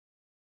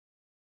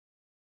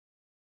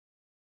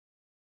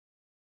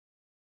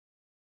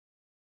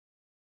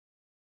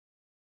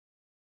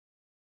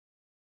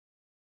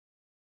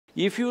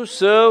If you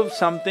serve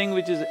something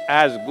which is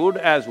as good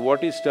as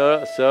what is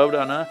served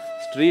on a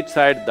street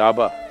side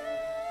dhaba,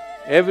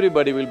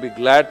 everybody will be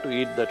glad to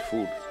eat that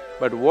food.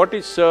 But what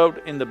is served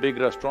in the big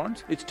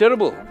restaurants, it's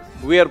terrible.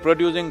 We are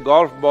producing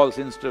golf balls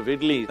instead of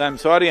idlis. I'm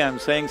sorry I'm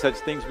saying such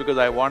things because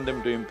I want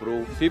them to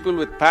improve. People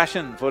with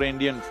passion for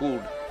Indian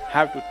food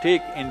have to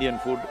take Indian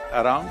food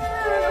around.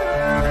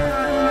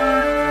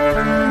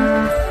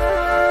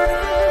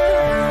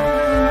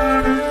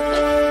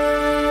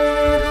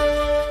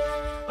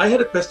 I had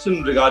a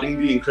question regarding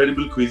the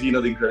incredible cuisine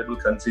of the incredible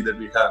country that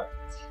we have.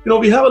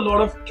 We have a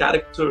lot of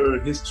character,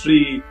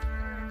 history,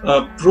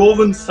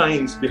 proven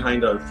science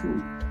behind our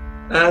food.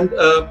 And,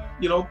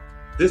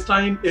 this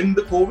time in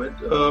the COVID,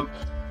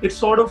 it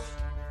sort of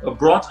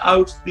brought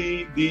out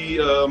the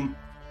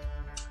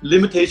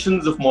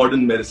limitations of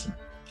modern medicine.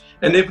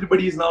 And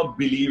everybody is now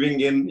believing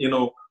in,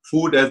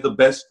 food as the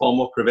best form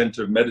of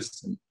preventive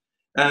medicine.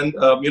 And,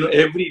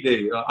 every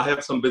day, I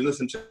have some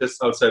business interests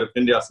outside of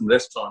India, some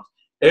restaurants.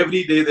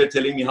 Every day they're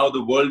telling me how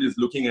the world is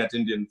looking at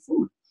Indian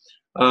food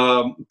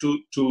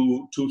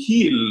to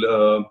heal,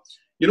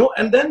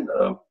 and then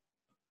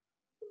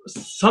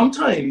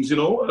sometimes,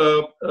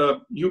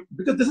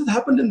 because this has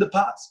happened in the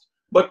past,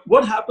 but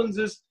what happens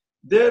is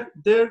their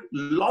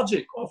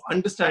logic of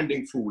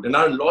understanding food and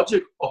our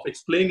logic of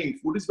explaining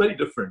food is very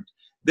different.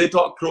 They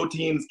talk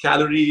proteins,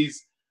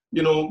 calories,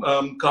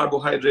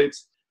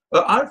 carbohydrates.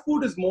 Our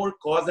food is more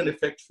cause and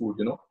effect food,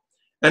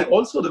 and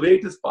also the way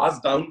it is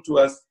passed down to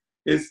us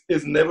is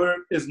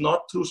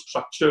not through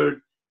structured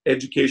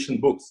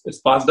education books.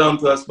 It's passed down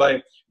to us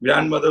by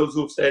grandmothers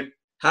who've said,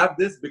 have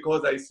this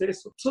because I say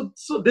so.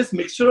 So this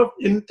mixture of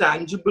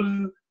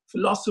intangible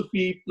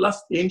philosophy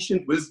plus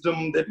ancient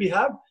wisdom that we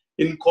have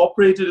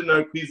incorporated in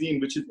our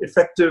cuisine, which is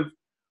effective,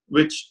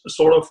 which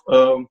sort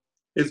of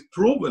is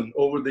proven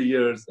over the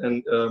years.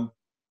 And,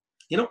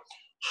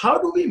 how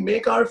do we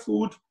make our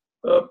food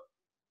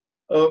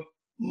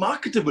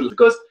marketable?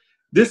 Because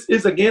this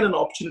is again an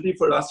opportunity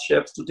for us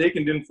chefs to take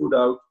Indian food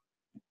out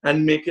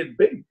and make it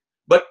big.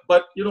 But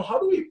how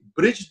do we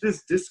bridge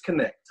this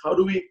disconnect? How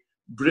do we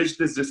bridge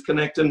this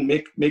disconnect and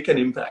make an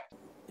impact?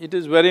 It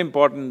is very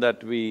important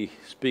that we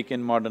speak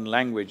in modern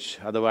language,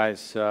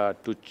 otherwise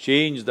to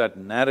change that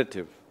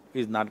narrative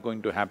is not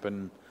going to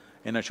happen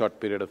in a short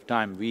period of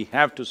time. We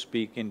have to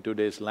speak in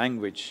today's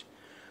language.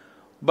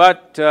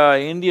 But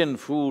Indian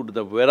food,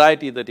 the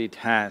variety that it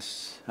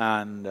has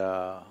and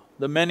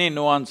the many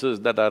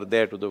nuances that are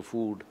there to the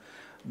food,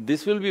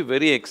 this will be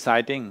very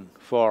exciting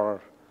for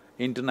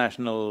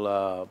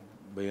international,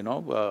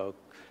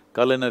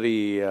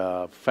 culinary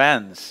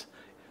fans,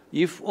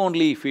 if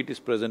only if it is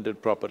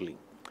presented properly.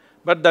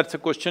 But that's a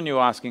question you're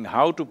asking,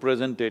 how to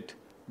present it,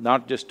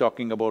 not just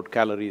talking about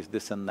calories,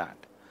 this and that.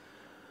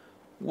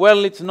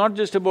 Well, it's not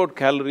just about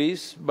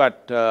calories,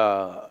 but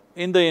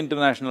in the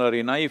international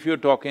arena, if you're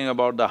talking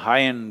about the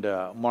high-end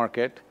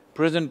market,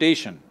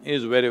 presentation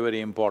is very, very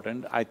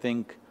important. I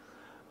think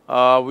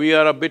we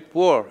are a bit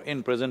poor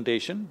in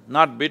presentation,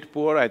 not bit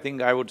poor, I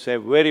think I would say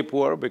very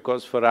poor,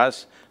 because for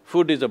us,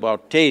 food is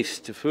about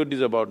taste, food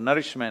is about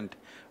nourishment.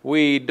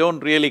 We don't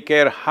really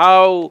care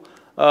how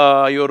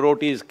your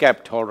roti is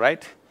kept, all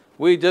right?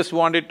 We just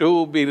want it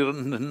to be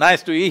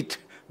nice to eat,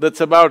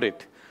 that's about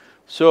it.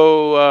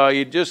 So,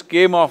 it just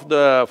came off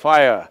the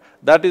fire,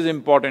 that is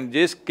important,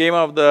 just came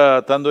off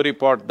the tandoori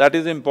pot, that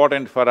is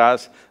important for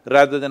us,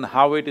 rather than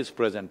how it is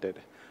presented.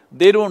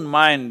 They don't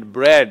mind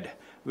bread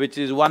which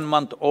is 1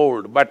 month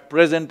old, but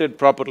presented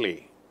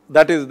properly.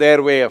 That is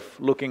their way of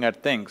looking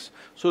at things.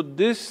 So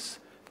this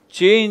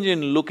change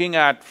in looking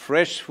at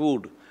fresh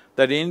food,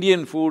 that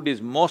Indian food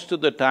is most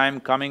of the time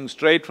coming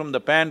straight from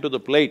the pan to the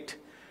plate,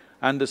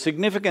 and the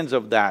significance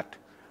of that,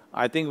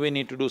 I think we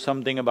need to do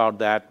something about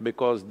that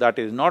because that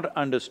is not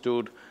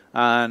understood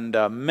and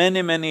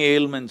many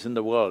ailments in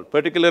the world.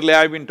 Particularly,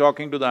 I've been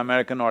talking to the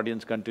American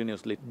audience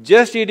continuously.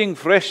 Just eating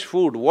fresh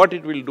food, what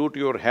it will do to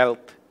your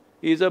health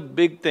is a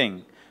big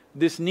thing.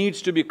 This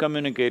needs to be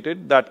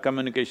communicated, that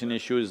communication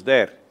issue is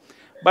there.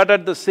 But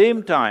at the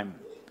same time,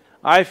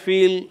 I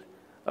feel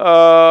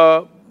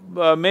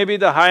maybe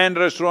the high-end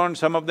restaurants,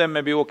 some of them may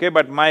be okay,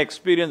 but my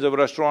experience of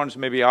restaurants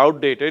may be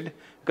outdated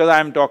because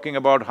I'm talking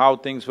about how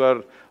things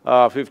were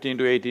 15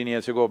 to 18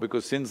 years ago,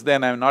 because since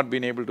then I've not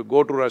been able to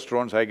go to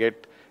restaurants, I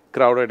get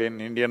crowded in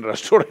Indian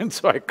restaurants,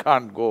 so I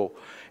can't go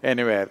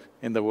anywhere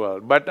in the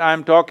world. But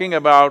I'm talking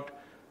about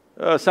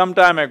some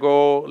time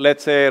ago,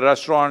 let's say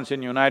restaurants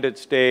in United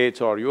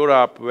States or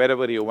Europe,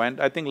 wherever you went,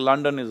 I think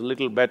London is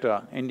little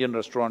better, Indian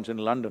restaurants in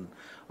London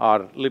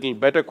are little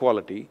better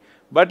quality.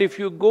 But if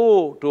you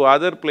go to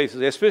other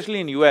places, especially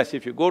in US,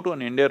 if you go to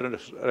an Indian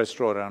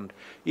restaurant,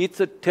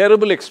 it's a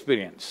terrible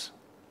experience.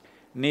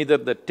 Neither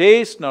the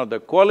taste, nor the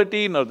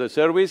quality, nor the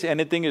service,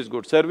 anything is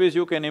good. Service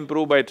you can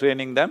improve by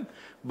training them,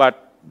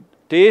 but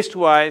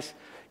taste-wise,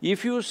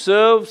 if you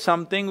serve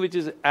something which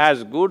is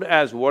as good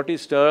as what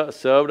is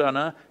served on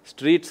a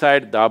street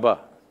side dhaba,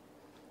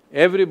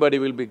 everybody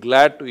will be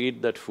glad to eat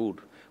that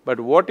food. But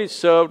what is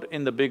served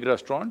in the big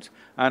restaurants,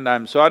 and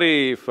I'm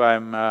sorry if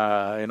I'm,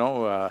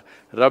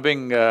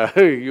 rubbing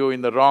you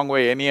in the wrong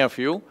way, any of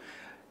you.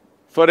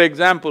 For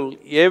example,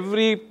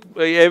 every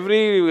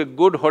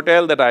good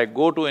hotel that I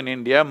go to in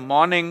India,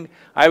 morning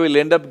I will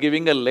end up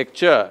giving a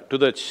lecture to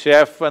the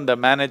chef and the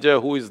manager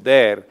who is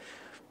there.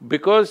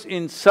 Because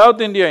in South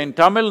India, in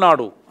Tamil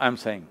Nadu, I'm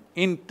saying,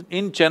 in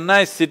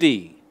Chennai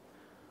city,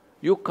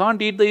 you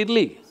can't eat the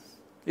idli.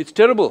 It's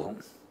terrible.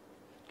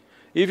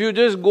 If you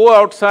just go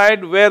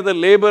outside where the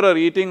labor are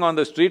eating on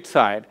the street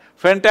side,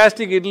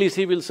 fantastic idlis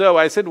he will serve.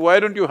 I said,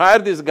 why don't you hire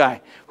this guy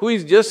who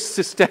is just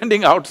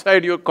standing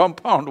outside your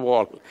compound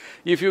wall?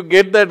 If you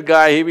get that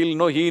guy,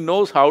 he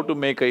knows how to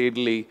make a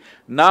idli.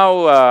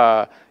 Now,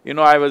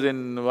 I was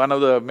in one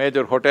of the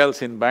major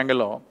hotels in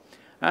Bangalore,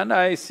 and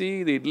I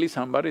see the idli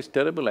sambar is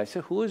terrible. I say,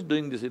 who is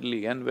doing this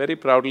idli? And very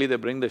proudly they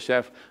bring the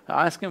chef.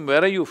 I ask him,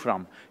 where are you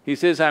from? He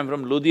says, I'm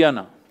from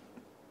Ludhiana.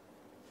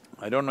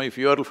 I don't know if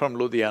you are from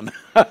Ludhiana.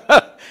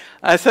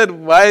 I said,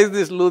 why is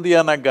this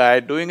Ludhiana guy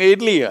doing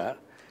idli here?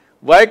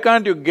 Why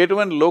can't you get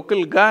one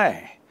local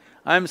guy?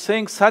 I'm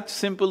saying such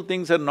simple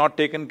things are not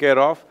taken care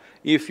of.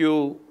 If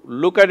you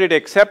look at it,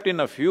 except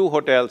in a few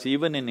hotels,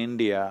 even in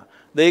India,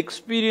 the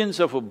experience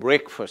of a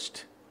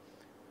breakfast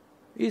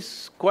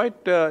is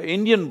quite…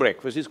 Indian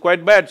breakfast is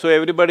quite bad, so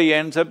everybody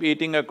ends up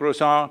eating a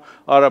croissant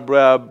or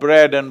a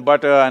bread and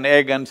butter and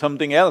egg and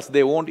something else,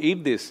 they won't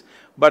eat this.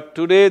 But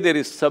today there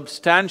is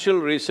substantial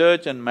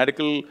research and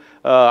medical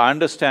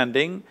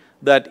understanding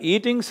that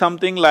eating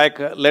something like,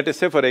 let us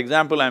say for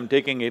example, I'm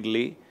taking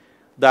idli,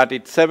 that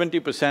it's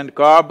 70%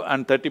 carb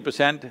and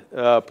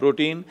 30%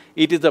 protein,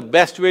 it is the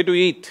best way to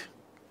eat.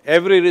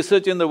 Every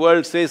research in the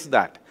world says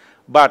that.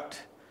 But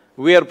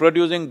we are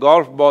producing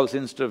golf balls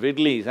instead of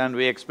idlis and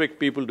we expect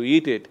people to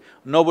eat it,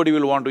 nobody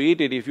will want to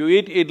eat it. If you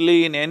eat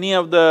idli in any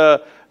of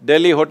the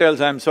Delhi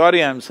hotels, I'm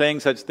sorry I'm saying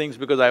such things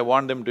because I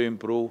want them to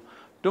improve.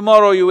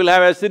 Tomorrow you will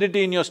have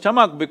acidity in your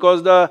stomach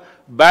because the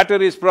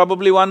batter is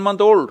probably 1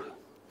 month old.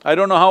 I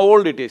don't know how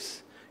old it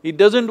is. It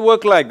doesn't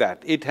work like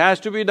that. It has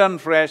to be done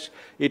fresh,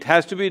 it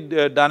has to be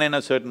done in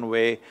a certain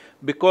way,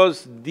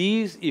 because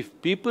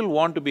if people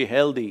want to be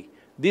healthy,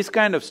 these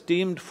kind of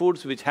steamed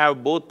foods which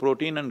have both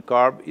protein and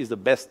carb is the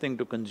best thing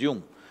to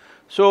consume.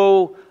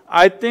 So,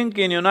 I think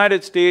in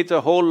United States,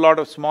 a whole lot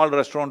of small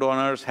restaurant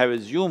owners have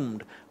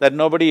assumed that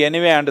nobody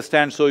anyway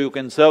understands, so you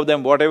can serve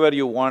them whatever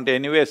you want,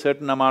 anyway a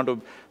certain amount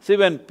of… See,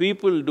 when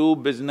people do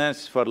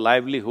business for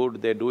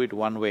livelihood, they do it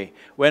one way.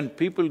 When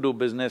people do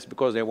business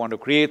because they want to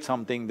create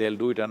something, they'll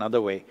do it another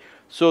way.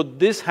 So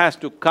this has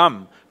to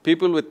come,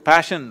 people with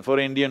passion for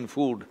Indian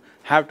food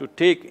have to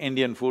take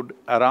Indian food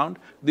around.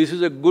 This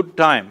is a good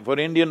time for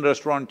Indian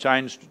restaurant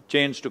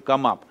chains to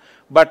come up,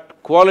 but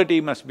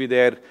quality must be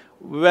there.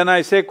 When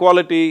I say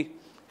quality,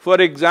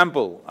 for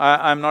example,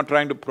 I'm not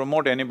trying to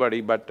promote anybody,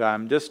 but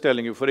I'm just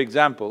telling you, for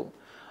example,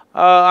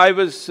 I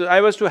was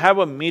to have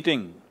a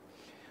meeting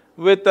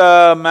with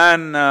a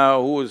man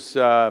who's…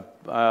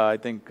 I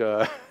think…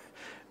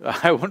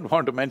 I wouldn't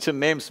want to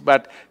mention names,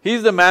 but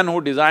he's the man who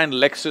designed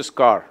Lexus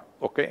car,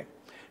 okay?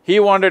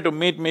 He wanted to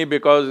meet me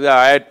because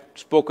I had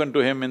spoken to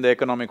him in the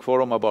economic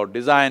forum about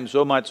design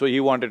so much, so he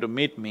wanted to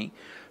meet me.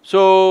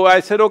 So I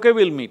said, okay,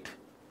 we'll meet.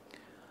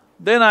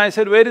 Then I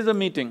said, where is the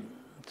meeting?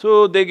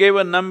 So they gave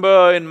a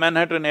number in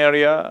Manhattan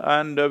area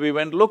and we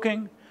went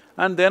looking,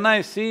 and then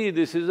I see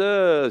this is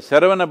a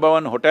Saravana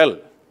Bhavan hotel.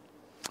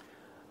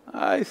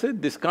 I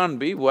said, this can't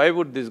be, why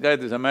would this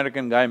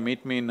American guy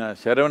meet me in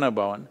Saravana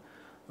Bhavan?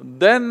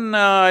 Then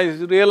I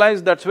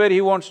realized that's where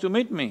he wants to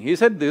meet me. He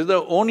said, this is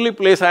the only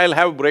place I'll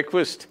have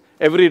breakfast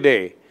every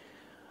day.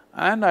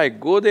 And I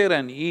go there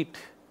and eat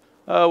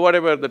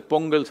whatever, that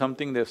pongal,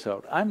 something they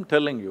served. I'm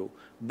telling you,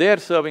 they're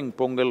serving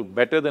pongal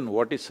better than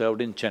what is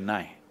served in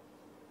Chennai.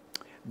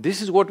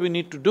 This is what we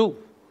need to do,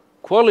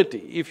 quality.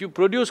 If you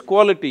produce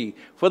quality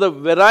for the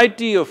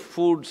variety of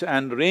foods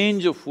and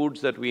range of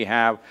foods that we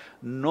have,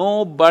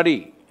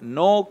 nobody,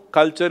 no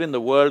culture in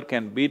the world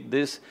can beat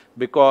this,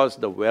 because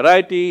the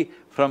variety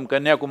from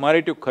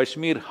Kanyakumari to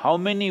Kashmir, how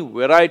many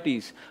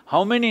varieties,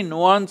 how many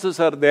nuances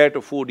are there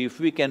to food. If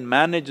we can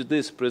manage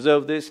this,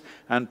 preserve this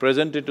and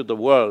present it to the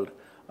world,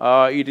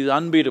 it is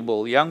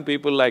unbeatable. Young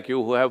people like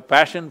you who have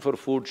passion for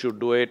food should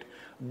do it.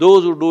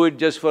 Those who do it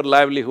just for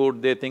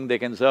livelihood, they think they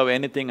can serve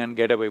anything and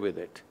get away with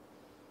it,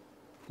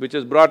 which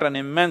has brought an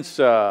immense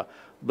it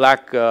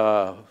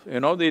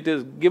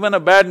has given a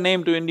bad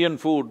name to Indian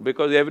food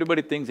because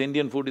everybody thinks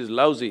Indian food is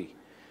lousy,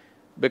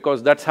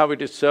 because that's how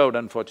it is served,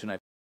 unfortunately.